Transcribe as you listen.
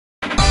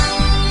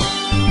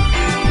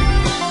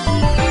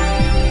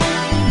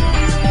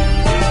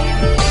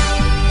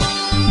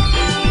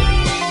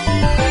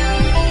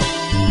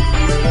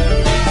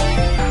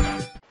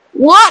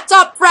What's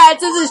up, friends?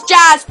 This is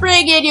Jazz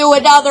bringing you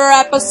another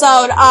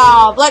episode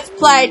of Let's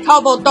Play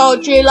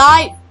Tomadachi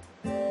Life.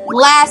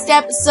 Last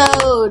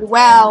episode,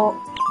 well,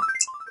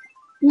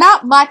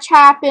 not much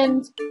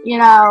happened, you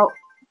know.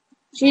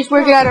 She's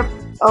working at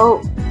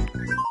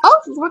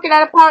she's working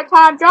at a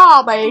part-time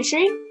job, is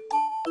she?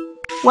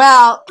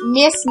 Well,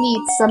 Miss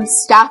needs some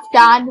stuff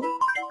done,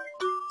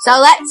 so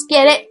let's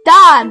get it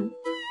done.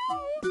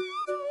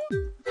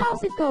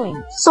 How's it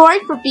going? Sorry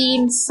for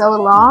being so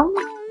long.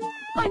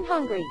 I'm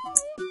hungry.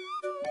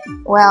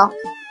 Well,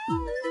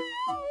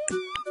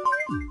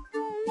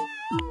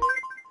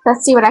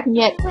 let's see what I can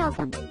get.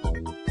 Welcome.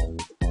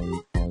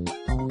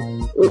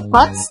 Ooh,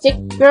 pot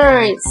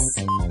stickers.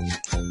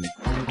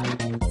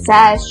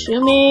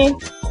 Sashimi.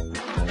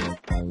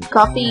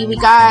 Coffee. We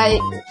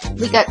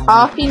got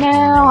coffee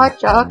now. Hot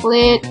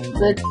chocolate.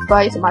 Let's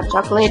buy some hot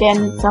chocolate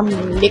and some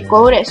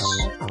licorice.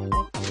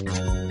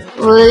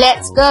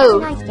 Let's go.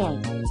 Nice day.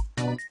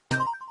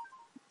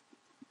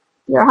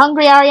 You're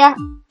hungry, are ya?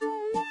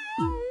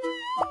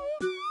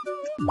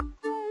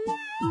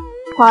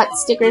 Pot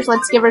stickers.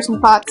 Let's give her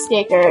some pot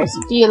stickers.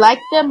 Do you like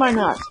them or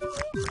not?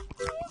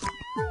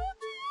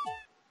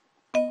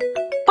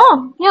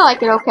 Oh, you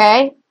like it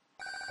okay.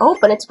 Oh,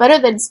 but it's better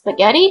than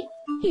spaghetti?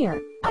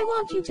 Here, I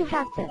want you to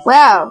have this.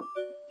 Wow.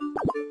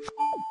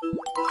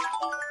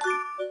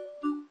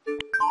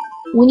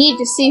 We need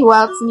to see who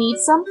else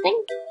needs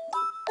something.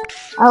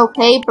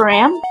 Okay,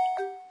 Bram.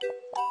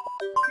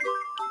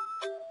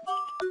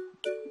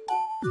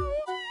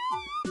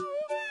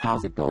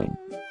 How's it going?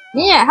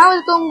 Yeah, how is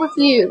it going with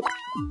you?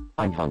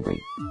 I'm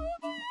hungry.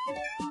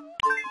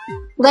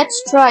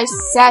 Let's try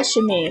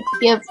sashimi.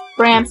 Give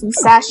Bram some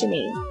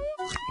sashimi.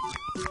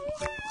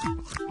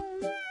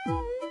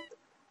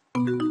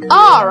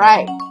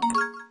 Alright.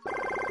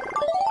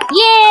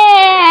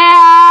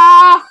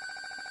 Yeah!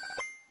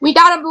 We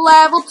got him to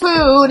level 2.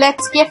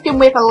 Let's gift him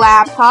with a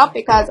laptop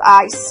because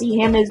I see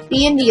him as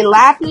being the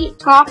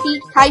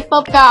lappy-talky type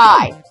of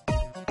guy.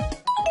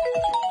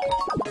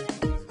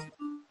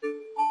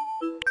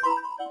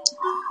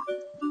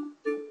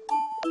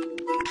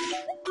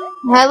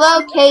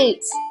 Hello,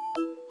 Kate.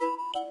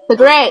 The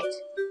Great.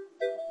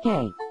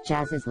 Hey,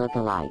 Jazz's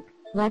look-alike.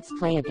 Let's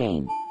play a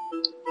game.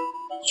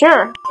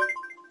 Sure.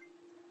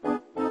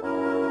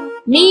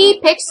 Me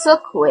Pixel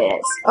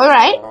Quiz.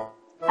 Alright.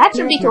 That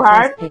shouldn't be Here's too your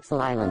hard. first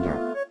Pixel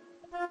Islander.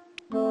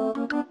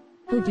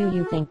 Who do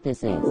you think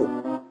this is?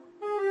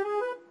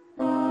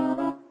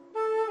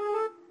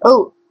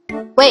 Oh.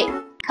 Wait.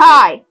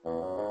 Kai.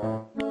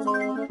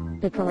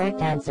 The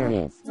correct answer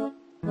is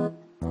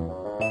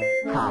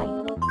Kai.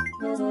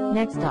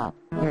 Next up,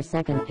 your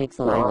second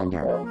Pixel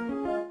Islander.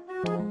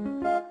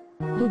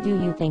 Who do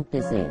you think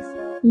this is?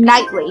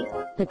 Knightley.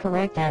 The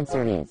correct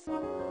answer is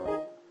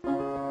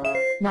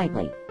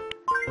Knightley.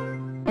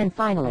 And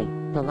finally,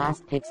 the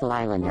last Pixel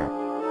Islander.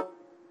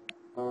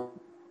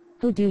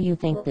 Who do you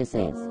think this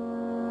is?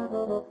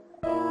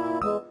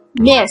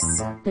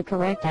 Miss. The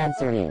correct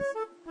answer is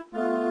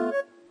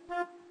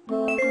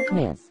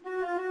Miss.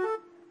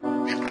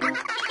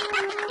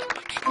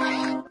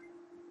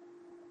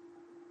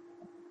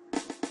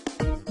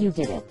 You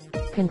did it.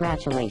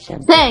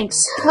 Congratulations.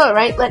 Thanks.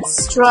 Alright,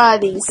 let's try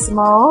these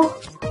small.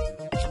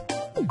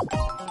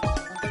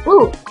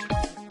 Ooh.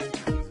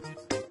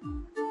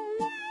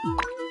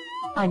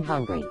 I'm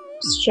hungry.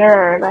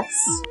 Sure,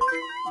 let's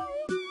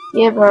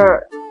give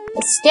her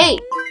a steak.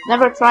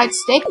 Never tried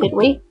steak, did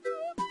we?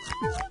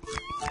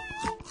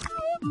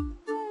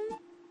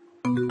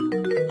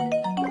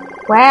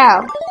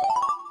 Wow.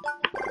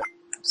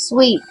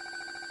 Sweet.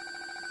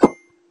 I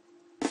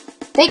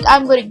think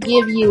I'm gonna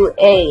give you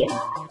a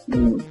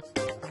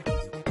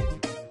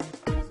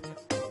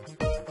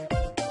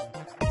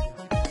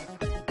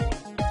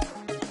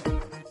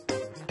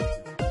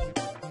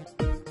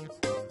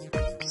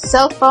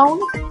cell phone.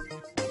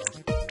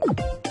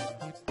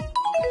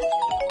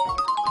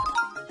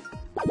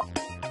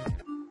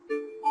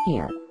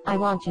 Here, I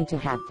want you to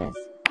have this.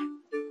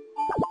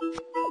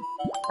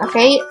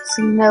 Okay,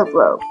 snow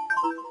globe.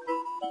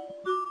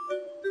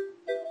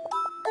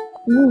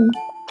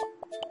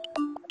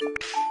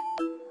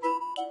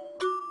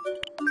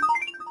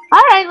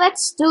 Alright,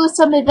 let's do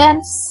some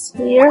events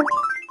here.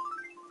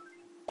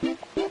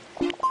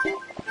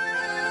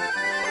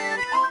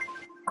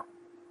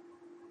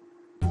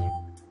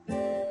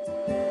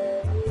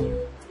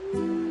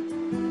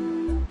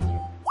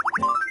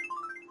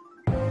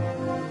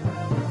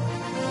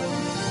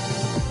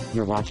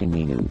 You're watching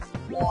Me News.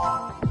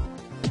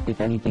 If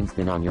anything's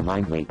been on your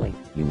mind lately,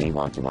 you may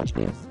want to watch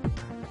this.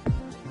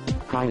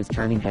 Kai is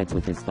turning heads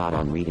with his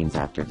spot-on readings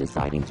after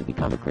deciding to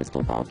become a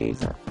crystal ball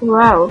gazer.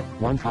 Wow.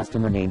 One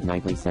customer named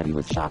Knightley said he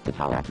was shocked at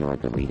how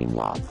accurate the reading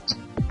was.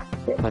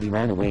 But he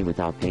ran away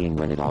without paying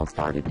when it all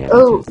started getting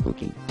too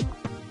spooky.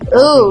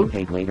 Ooh. He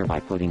paid later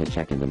by putting a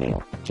check in the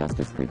mail, just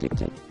as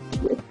predicted.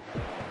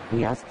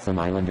 We asked some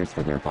islanders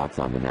for their thoughts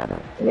on the matter.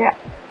 Yeah.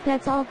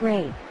 That's all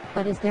great,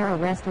 but is there a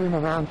restroom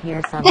around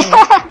here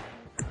somewhere?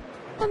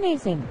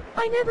 Amazing.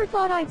 I never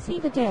thought I'd see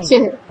the day.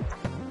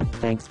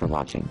 Thanks for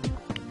watching.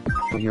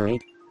 For your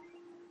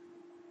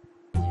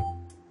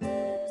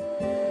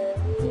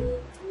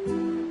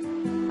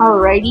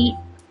Alrighty.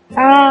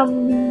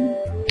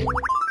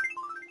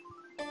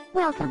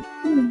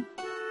 Welcome.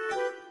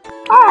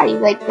 I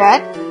like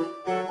that.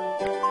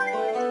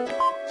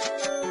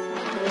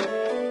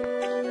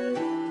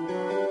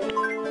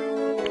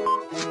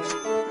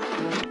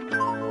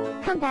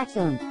 Come back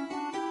soon.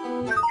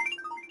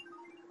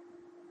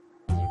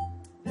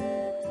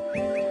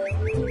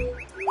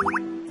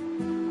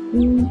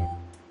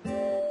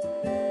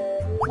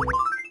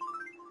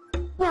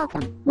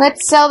 Welcome.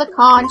 Let's sell the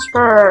conch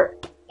for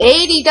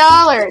 $80.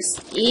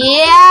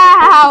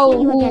 Yeah!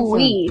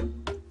 Wee.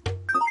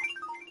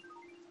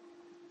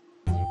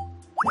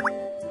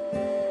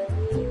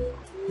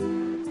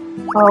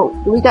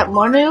 Oh, do we got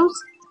more news?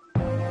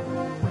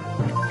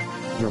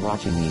 You're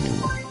watching me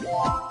news.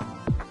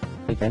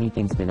 If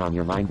anything's been on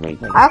your mind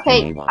lately, you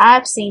Okay, may watch.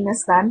 I've seen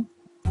this then.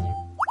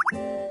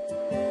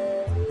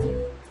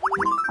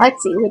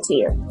 Let's see what's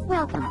here.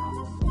 Welcome.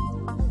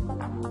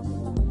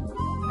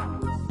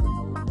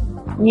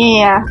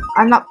 Yeah,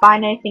 I'm not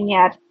buying anything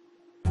yet.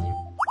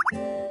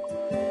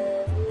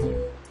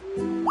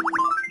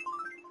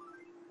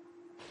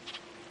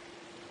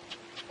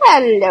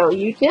 Hello,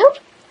 you two.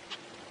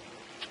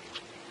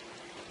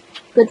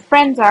 Good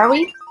friends, are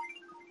we?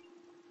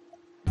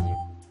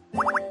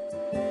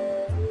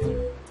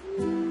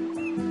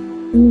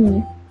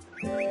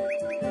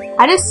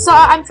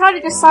 I'm trying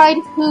to decide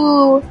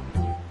who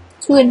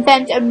to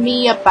invent a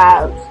me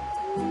about.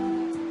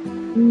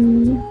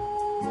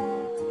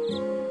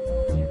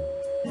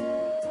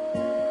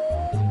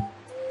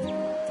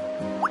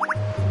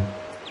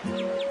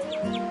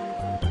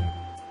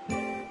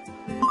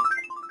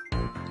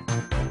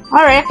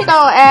 Alright, I think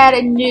I'll add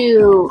a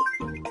new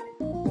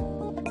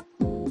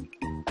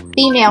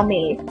female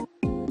me.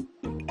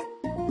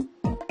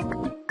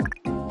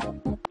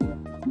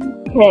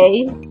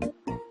 Okay.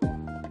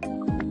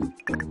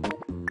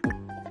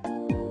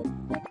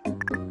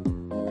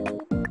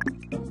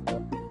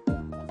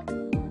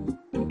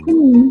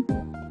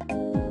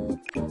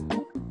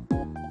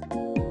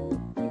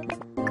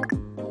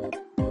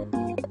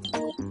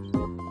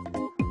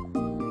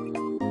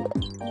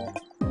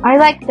 I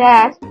like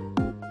that.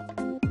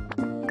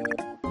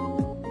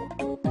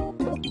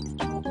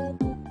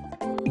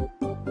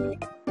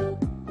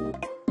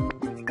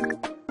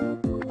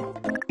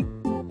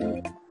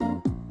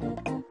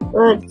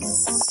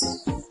 Let's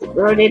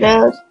spread it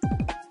out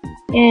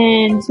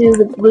into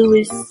the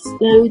bluish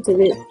nodes of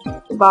its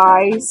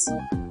device.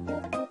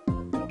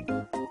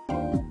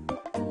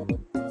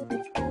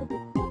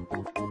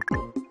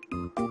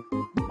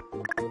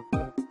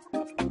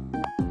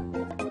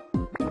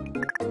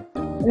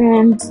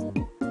 And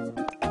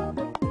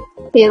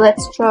okay,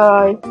 let's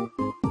try.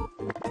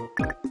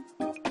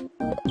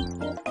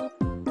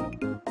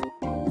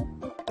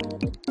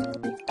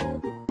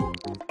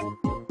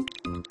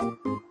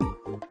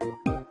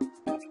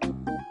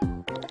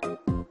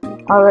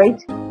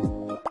 Alright.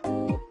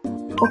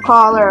 We'll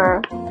call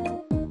her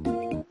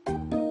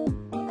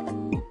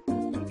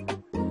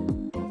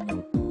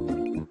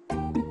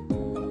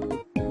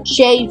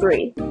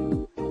Javery.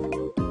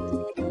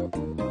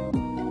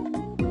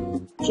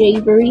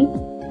 Javery.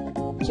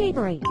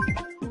 Javery.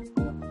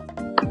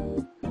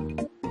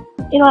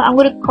 You know what, I'm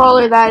gonna call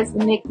her that as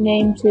the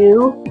nickname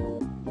too.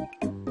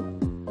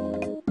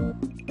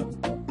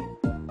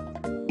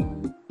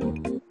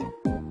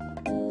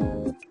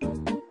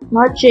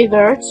 Not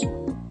Javert.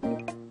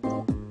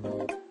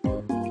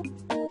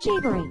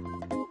 Javery.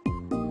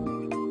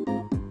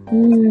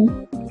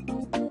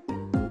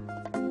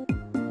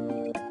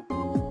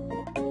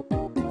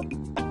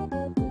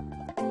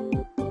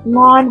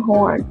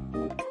 Longhorn.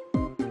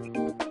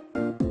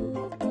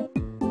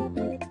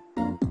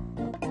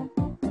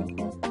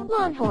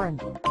 Longhorn.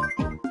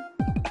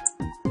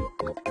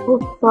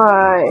 Looks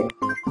like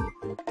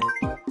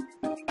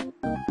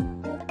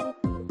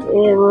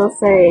it will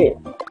say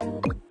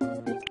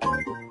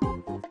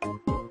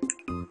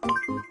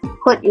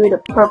put you to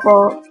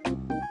purple.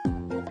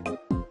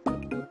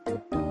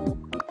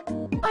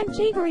 I'm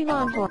Javery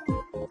Longhorn.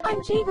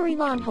 I'm Javery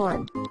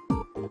Longhorn.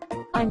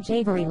 I'm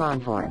Javery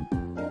Longhorn.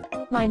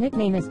 My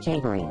nickname is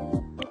Javery.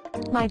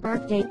 My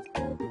birthday.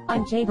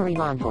 I'm Javery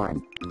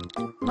Longhorn.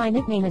 My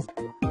nickname is.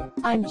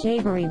 I'm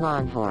Javery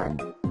Longhorn.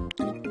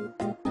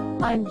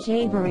 I'm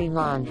Javery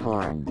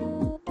Longhorn.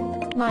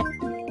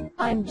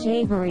 I'm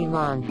Javery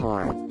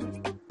Longhorn.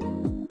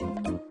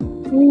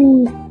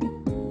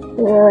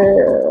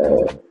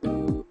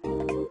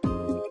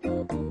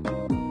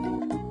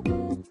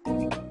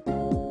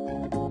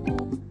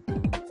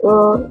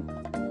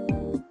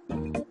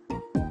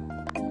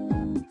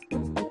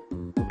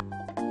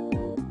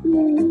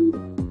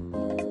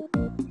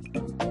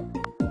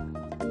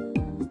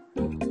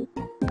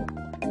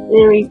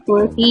 Very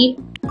quirky.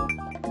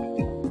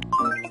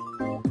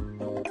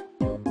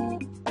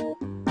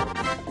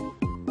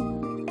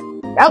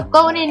 Oh,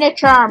 going in a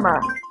charmer.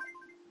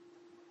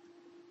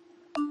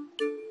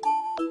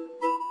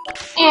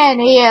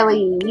 And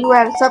Haley, you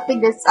have something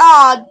to say.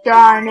 Oh,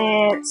 darn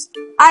it.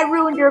 I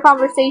ruined your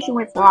conversation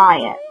with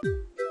Ryan.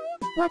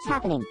 What's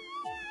happening?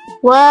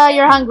 Well,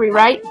 you're hungry,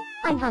 right?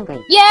 I'm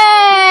hungry.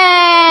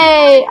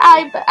 Yay!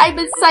 I'm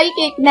a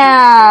psychic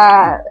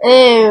now.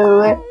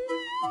 Ew.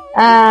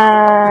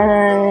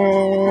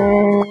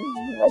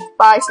 Let's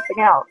buy something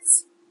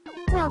else.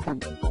 Welcome.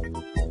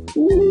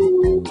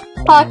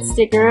 Pot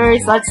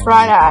stickers. Let's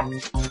try that.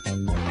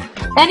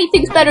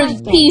 Anything's better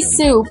than pea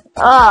soup.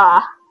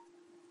 Ah.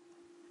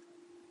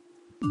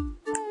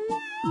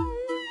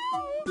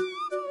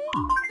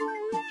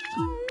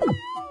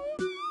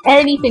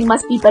 Anything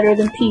must be better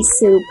than pea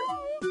soup.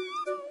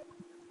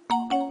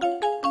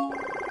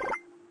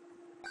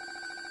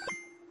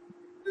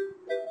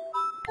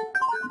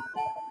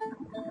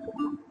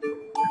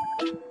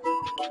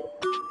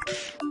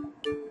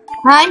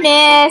 Hi,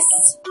 miss.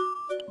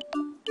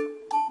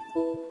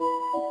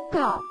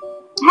 God.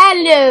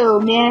 Hello,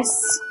 miss.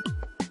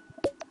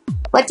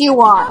 What do you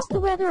want? How's the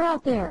weather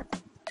out there?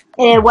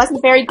 It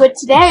wasn't very good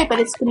today, but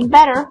it's getting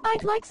better.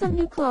 I'd like some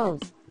new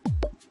clothes.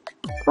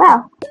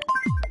 Well.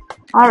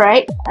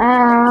 Alright, give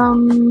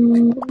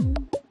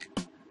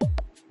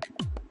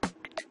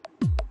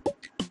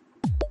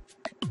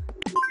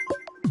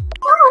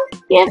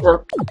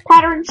the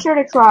pattern shirt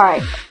a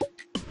try.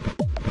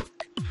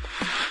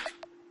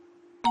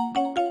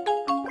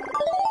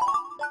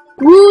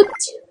 Woot!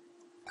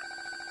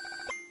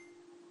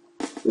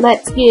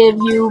 Let's give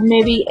you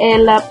maybe a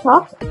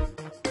laptop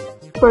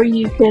where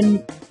you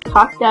can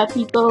talk to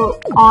people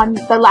on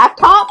the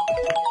laptop.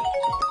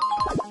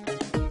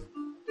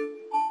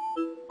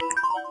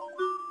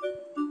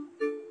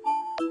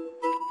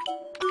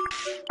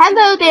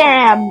 Hello there,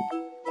 Am.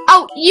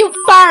 Oh, you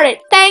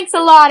farted. Thanks a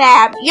lot,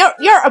 Am.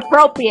 You're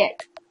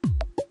appropriate.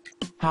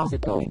 How's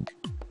it going?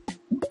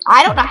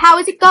 I don't know. How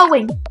is it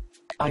going?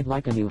 I'd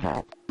like a new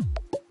hat.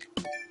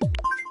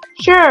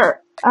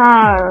 Sure.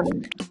 I'd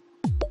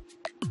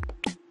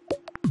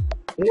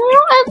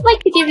like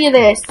to give you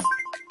this.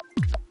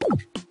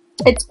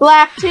 It's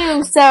black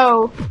too,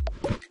 so.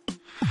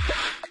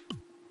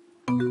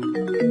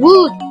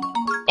 Woot.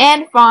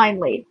 And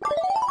finally.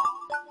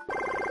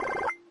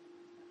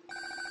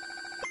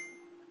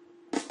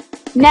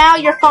 Now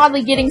you're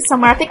finally getting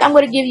somewhere. I think I'm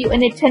going to give you a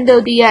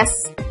Nintendo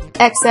DS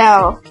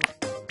XL.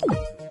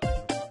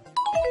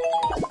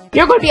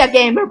 You're going to be a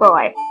gamer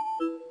boy.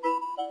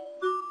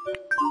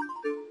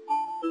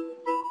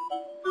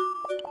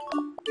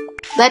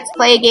 Let's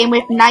play a game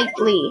with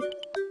Knightley.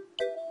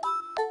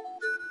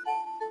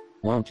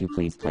 Won't you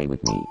please play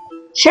with me?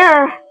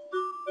 Sure.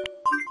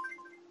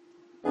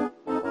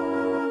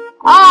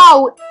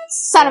 Oh,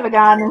 son of a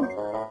gun.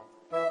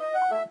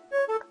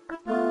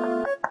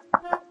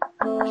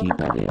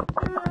 Keep at it.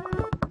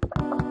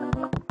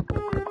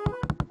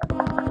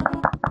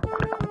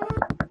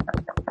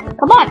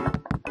 Come on.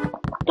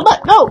 Come on,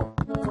 no.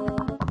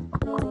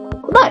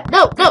 Come on,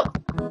 no, no.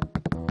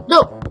 No,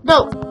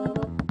 no.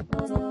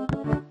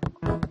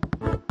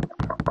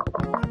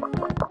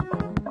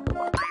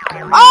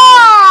 Oh!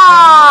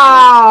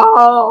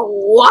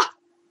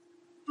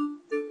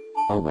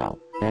 Oh well,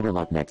 better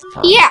luck next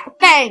time. Yeah,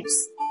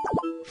 thanks.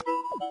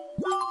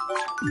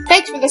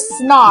 Thanks for the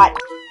snot.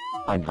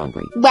 I'm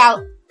hungry.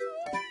 Well,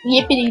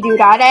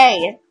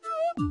 yippity-doo-dah-day.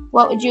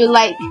 What would you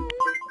like?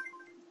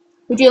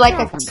 Would you like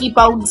a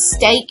T-bone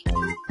steak?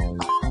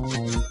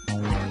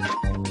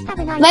 Have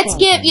a nice Let's day.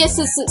 give you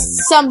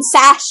some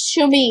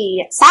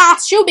sashimi.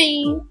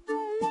 Sashimi!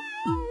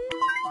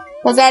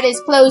 Because that is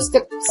close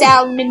to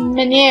salmon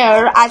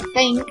manure, I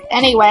think.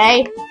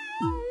 Anyway.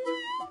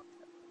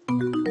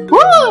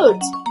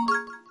 Woot!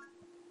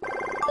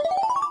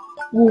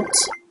 Woot.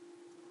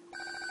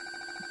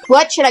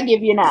 What should I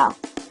give you now?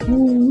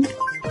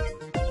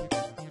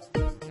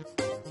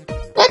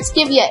 Let's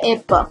give you a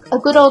book. A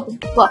good old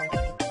book.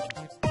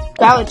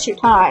 Balance your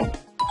time.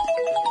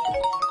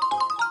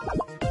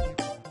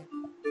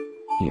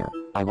 Here,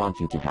 I want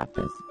you to have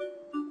this.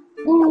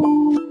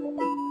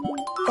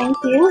 Thank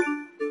you.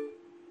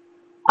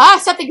 Ah,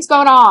 something's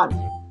going on.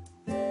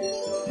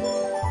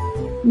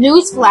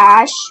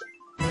 Newsflash.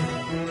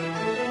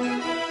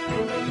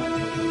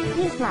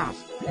 Newsflash.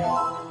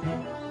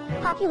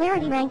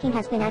 Popularity ranking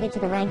has been added to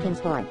the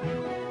rankings board.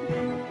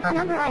 On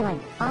Umbre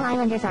Island, all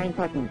islanders are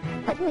important,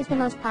 but who is the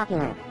most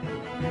popular?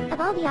 Of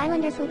all the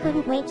islanders who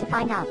couldn't wait to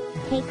find out,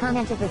 Kate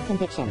commented with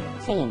conviction,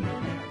 saying,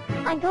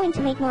 "I'm going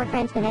to make more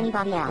friends than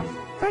anybody else.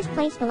 First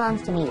place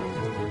belongs to me."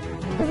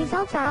 The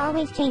results are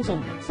always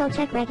changing, so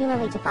check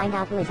regularly to find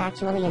out who is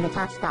actually in the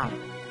top spot.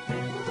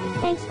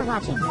 Thanks for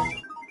watching.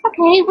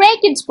 Okay,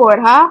 ranking sport,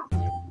 huh?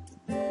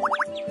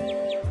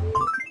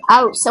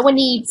 Oh, someone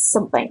needs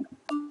something.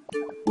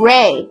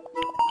 Ray.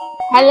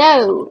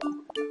 Hello.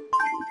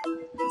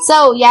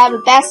 So, you have a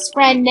best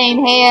friend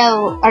named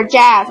Hale, or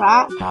Jav,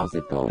 huh? How's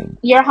it going?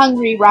 You're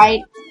hungry,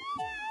 right?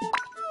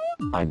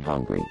 I'm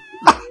hungry.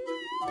 I'm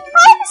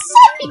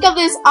sick of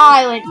this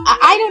island.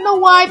 I don't know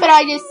why, but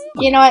I just,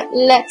 you know what,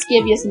 let's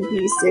give you some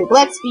pea soup.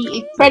 Let's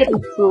be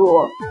incredibly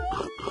cruel.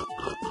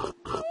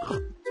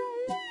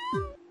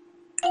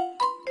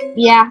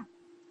 Yeah.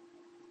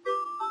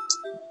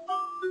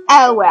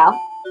 Oh well.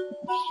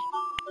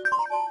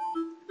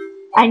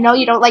 I know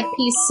you don't like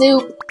pea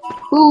soup,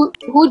 who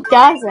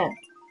doesn't?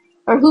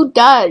 Or who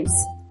does?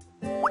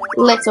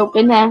 Let's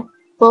open that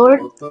board.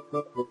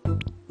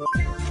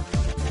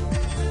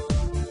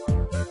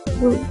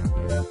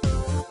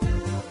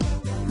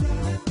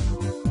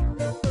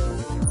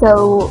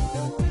 So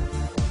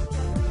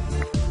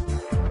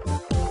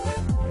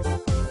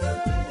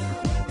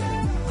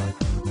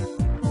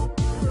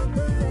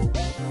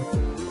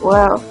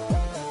well,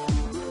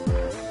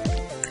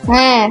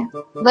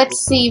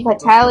 let's see,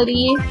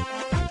 vitality.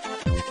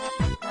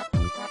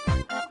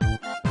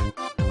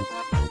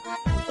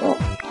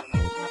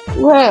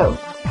 Whoa.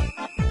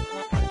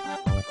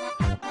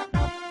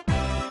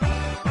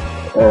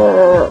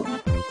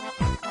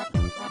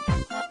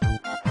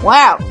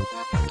 Wow.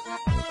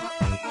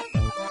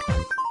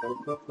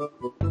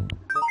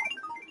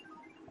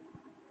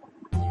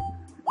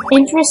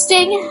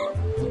 Interesting.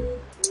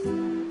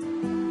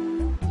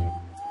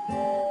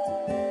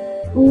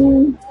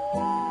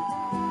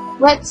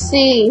 Let's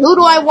see. Who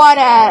do I want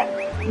to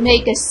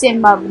make a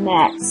sim of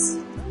next?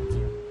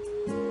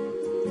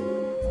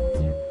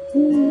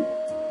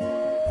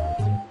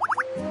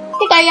 I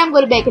think I am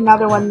going to make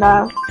another one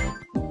though.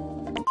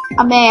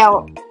 A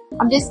male.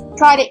 I'm just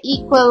trying to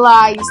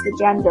equalize the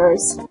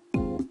genders.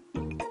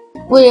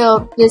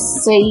 We'll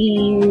just say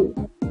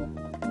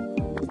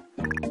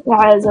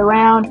that has a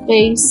round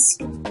face,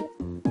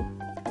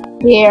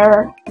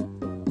 hair.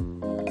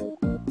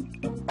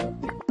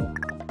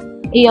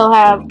 He'll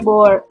have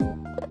more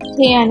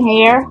tan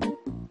hair.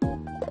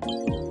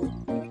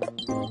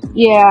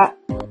 Yeah.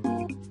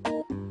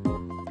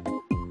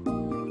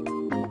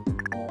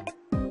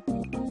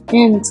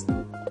 And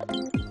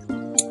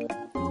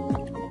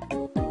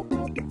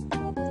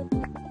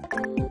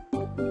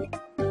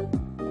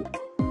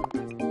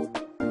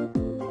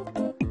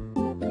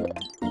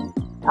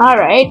all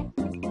right.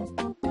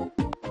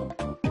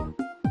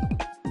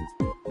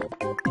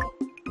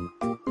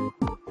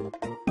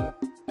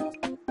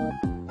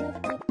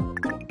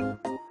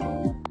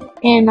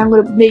 And I'm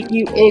gonna make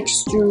you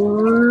extremely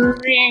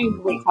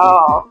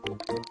tall.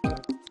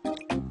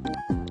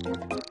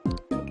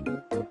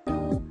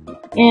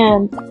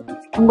 And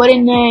I'm gonna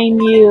name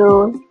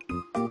you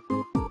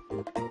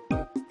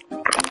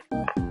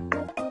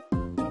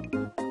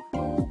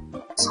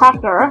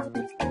Tucker.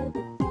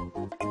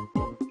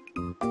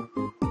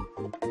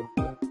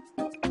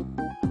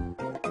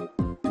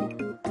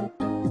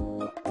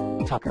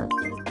 Tucker.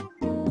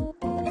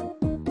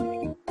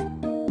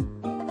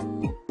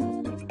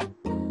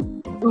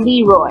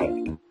 Leroy.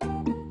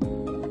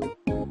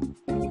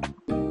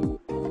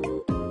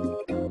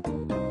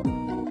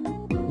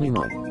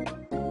 Leroy.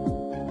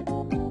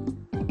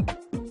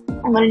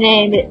 I'm gonna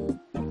name it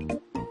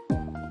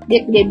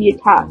Nickname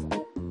Tuck.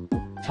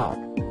 Tuck.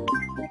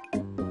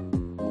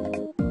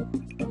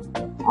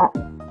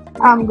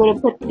 I'm gonna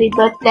put the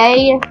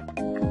birthday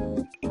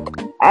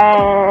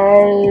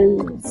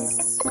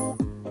as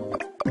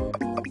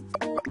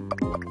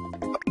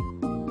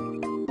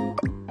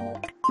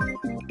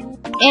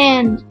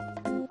and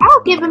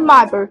I'll give him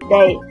my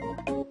birthday.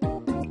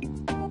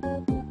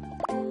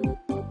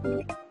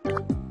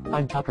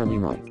 I'm Tucker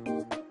Leroy.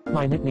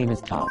 My nickname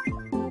is Tuck.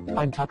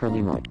 I'm Tucker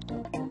Leroy.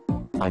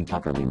 I'm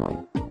Tucker Leroy.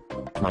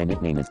 My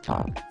nickname is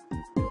Tuck.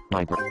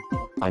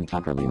 I'm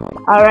Tucker Leroy.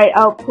 Alright,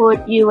 I'll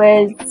put you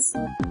as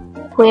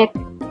quick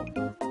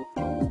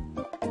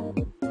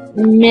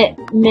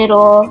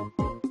middle.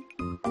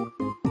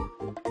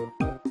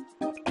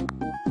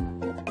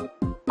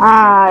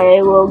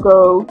 I will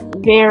go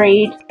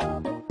varied,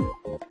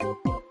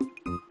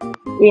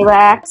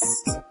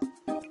 relaxed,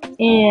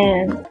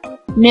 and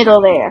middle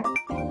there.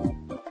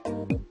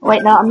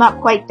 Wait, no, I'm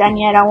not quite done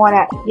yet. I want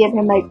to give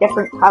him a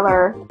different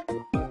color.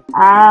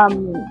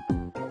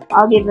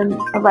 I'll give him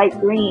a light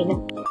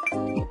green.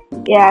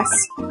 Yes.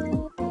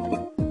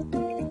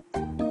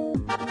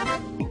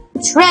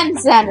 Trend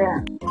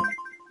Center.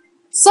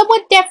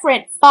 Somewhat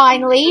different,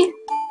 finally.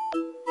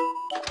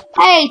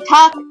 Hey,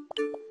 Tuck.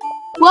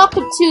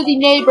 Welcome to the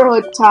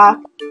neighborhood, Tuck.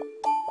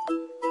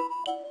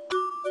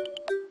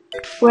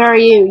 Where are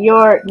you?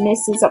 You're at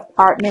Mrs.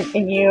 Apartment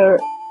and you're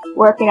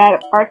working at a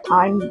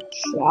part-time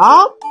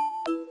job?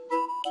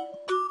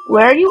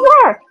 Where do you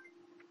work?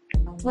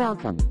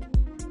 Welcome.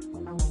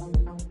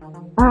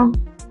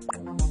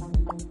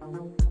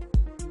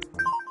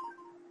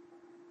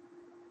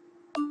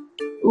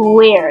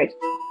 Weird.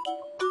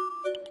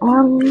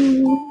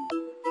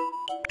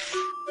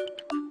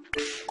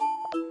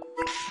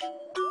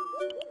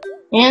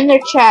 And they're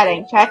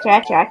chatting. Chat.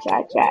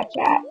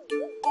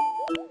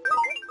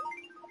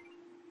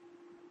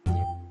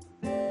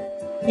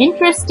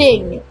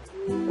 Interesting.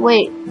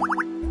 Wait.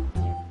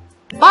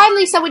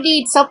 Finally, someone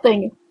needs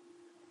something.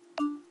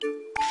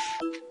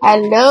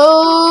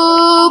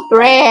 Hello,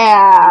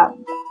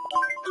 Bram.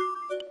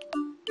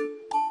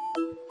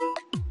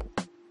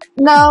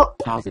 No,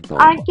 How's it going?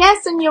 I'm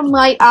guessing you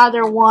might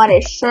either want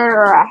a shirt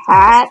or a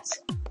hat.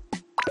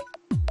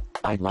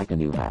 I'd like a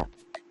new hat.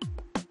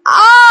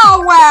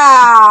 Oh,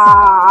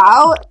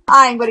 wow!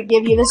 I'm gonna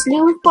give you this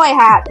new boy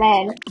hat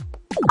then.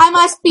 I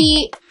must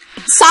be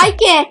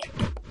psychic.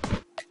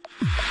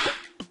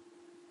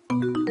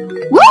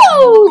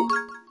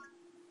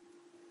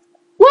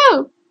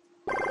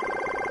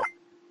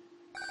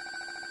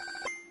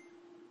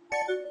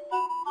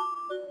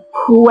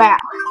 Wow.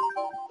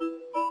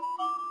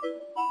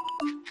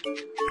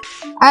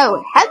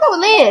 Oh, hello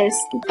Liz.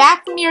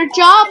 Back from your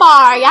job,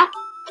 are ya?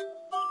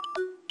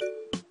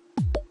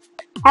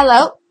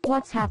 Hello.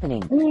 What's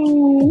happening?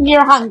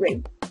 You're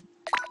hungry.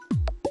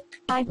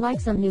 I'd like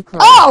some new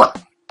clothes. Oh!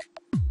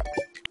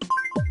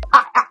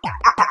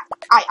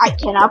 I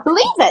cannot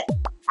believe it.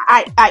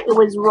 I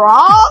was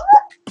wrong?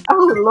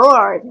 Oh,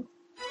 Lord.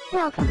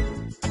 Welcome.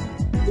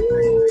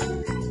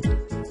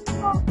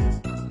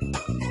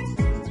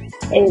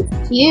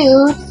 It's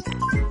cute.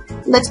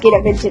 Let's get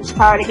a vintage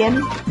cardigan.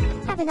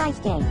 Have a nice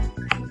day.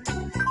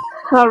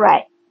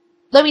 Alright.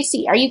 Let me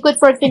see. Are you good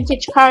for a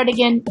vintage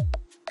cardigan?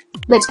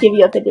 Let's give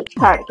you a vintage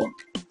cardigan.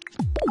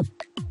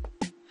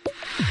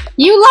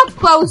 You love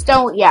clothes,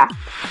 don't ya?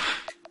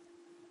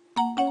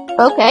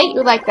 Okay,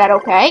 you like that,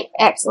 okay.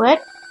 Excellent.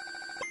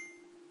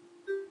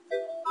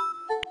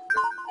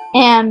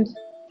 And...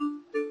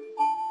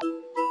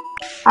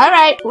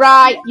 Alright,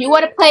 right. You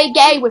want to play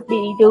gay with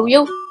me, do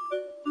you?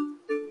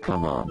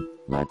 Come on,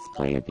 let's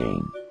play a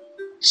game.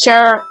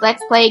 Sure,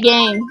 let's play a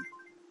game.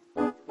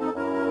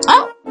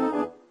 Oh!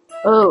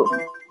 Oh,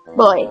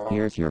 boy.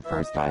 Here's your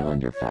first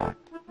Islander fact.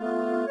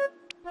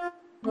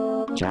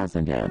 Jazz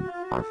and M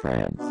are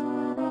friends.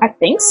 I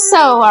think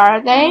so,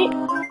 are they?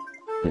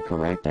 The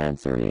correct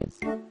answer is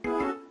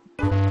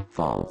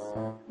false.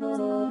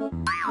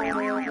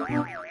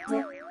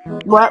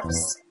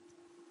 Whoops.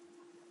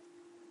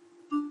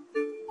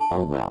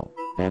 Oh well,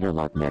 better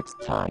luck next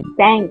time.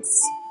 Thanks.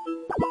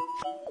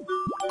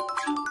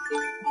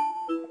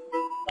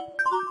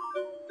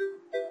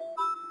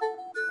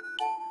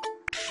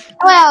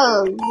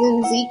 Well,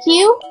 Zuzi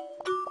Q.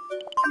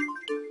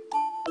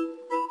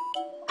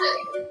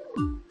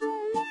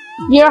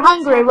 You're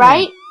hungry,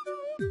 right?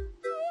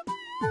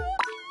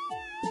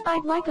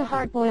 I'd like a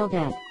hard-boiled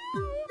egg.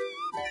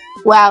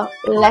 Well,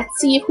 let's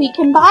see if we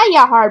can buy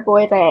you a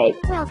hard-boiled egg.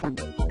 Welcome.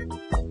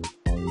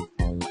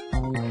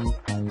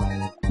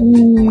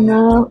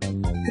 No.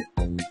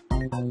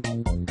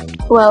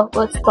 Well,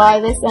 let's buy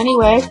this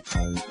anyway.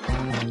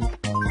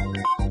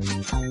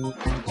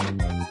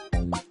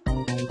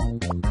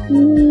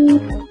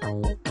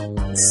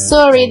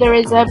 Sorry, there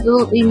is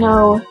absolutely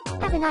no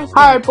Have a nice day.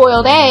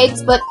 hard-boiled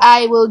eggs, but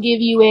I will give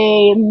you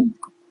a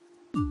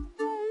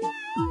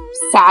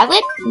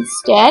salad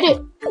instead.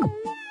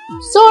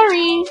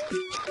 Sorry.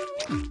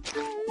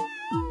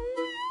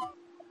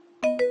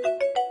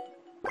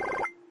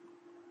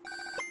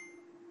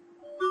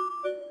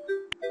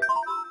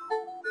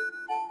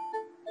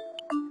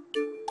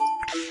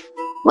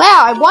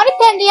 Well, I wanted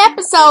to end the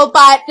episode,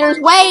 but there's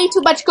way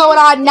too much going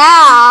on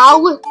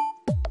now.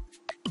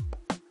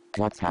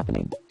 What's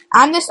happening?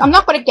 I'm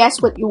not gonna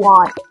guess what you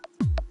want.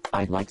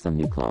 I'd like some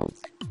new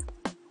clothes.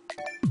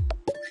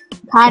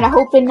 Kinda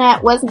hoping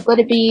that wasn't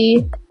gonna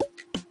be...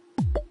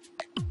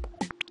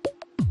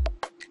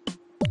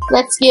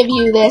 Let's give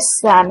you this,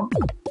 then.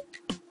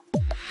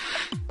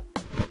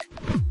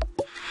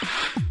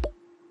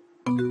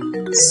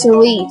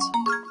 Sweet.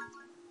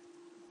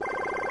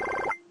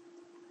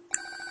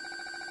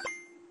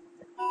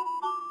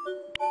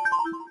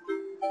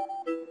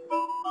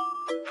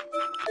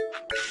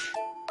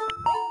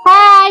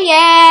 Hi,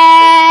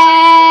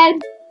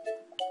 Ed!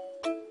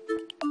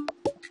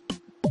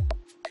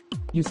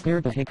 You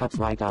scared the hiccups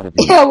right out of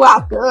me. Yeah,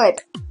 well,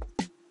 good.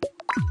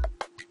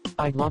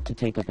 I'd love to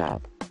take a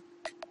bath.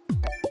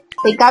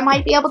 Think I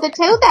might be able to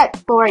do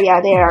that for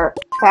you there,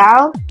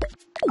 pal.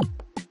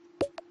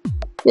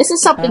 This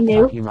is something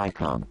new. Here I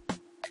come.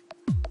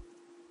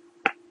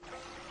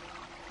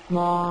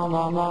 La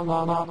la la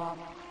la la.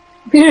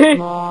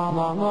 La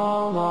la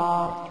la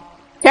la.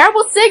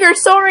 Terrible singer,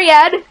 sorry,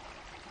 Ed.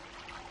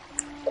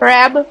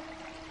 Crab.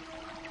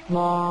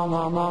 La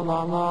la la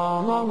la la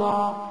la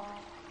la.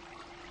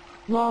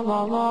 La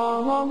la la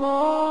la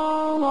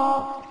la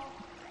la.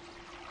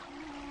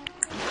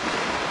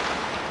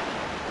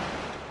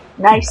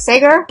 Nice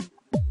singer.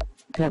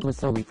 That was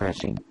so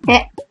refreshing.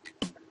 Heh.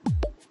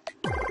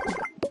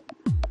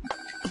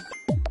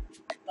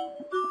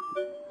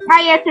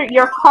 I answered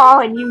your call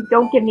and you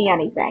don't give me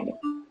anything.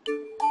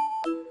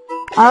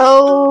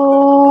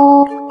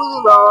 Oh,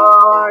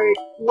 Lord.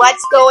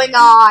 What's going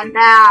on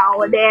now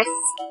with this?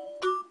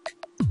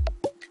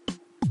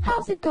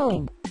 How's it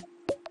going?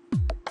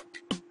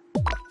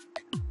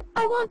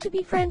 I want to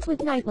be friends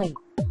with Knightley.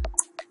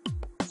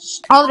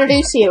 I'll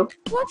introduce you.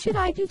 What should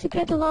I do to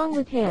get along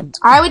with him?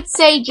 I would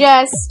say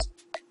just...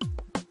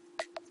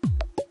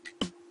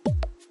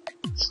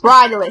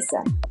 try to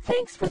listen.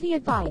 Thanks for the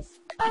advice.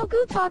 I'll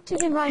go talk to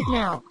him right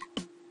now.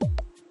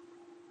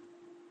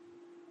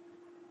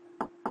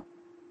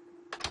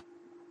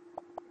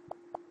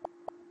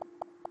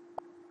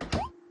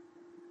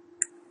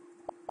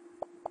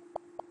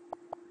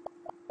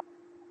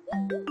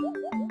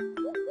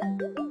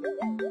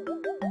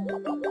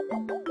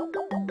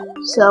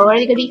 So, are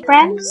they gonna be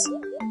friends?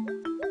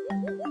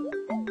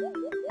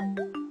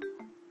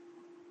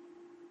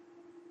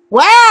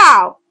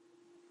 Wow!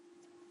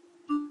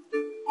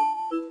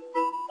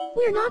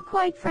 We're not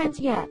quite friends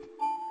yet.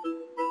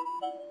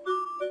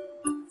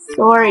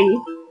 story.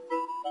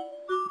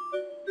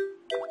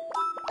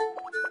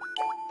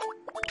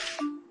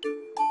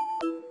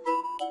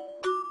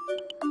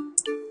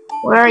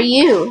 Where are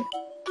you?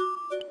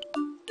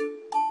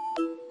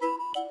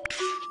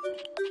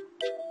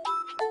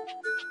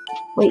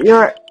 Wait,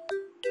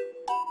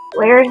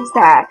 where is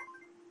that?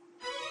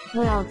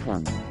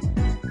 Welcome.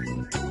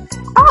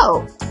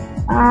 Oh!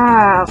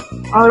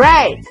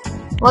 Alright.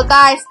 Well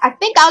guys, I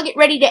think I'll get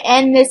ready to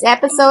end this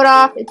episode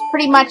off. It's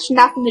pretty much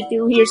nothing to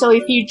do here, so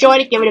if you enjoyed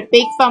it, give it a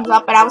big thumbs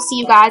up, and I will see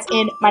you guys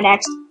in my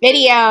next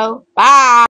video. Bye!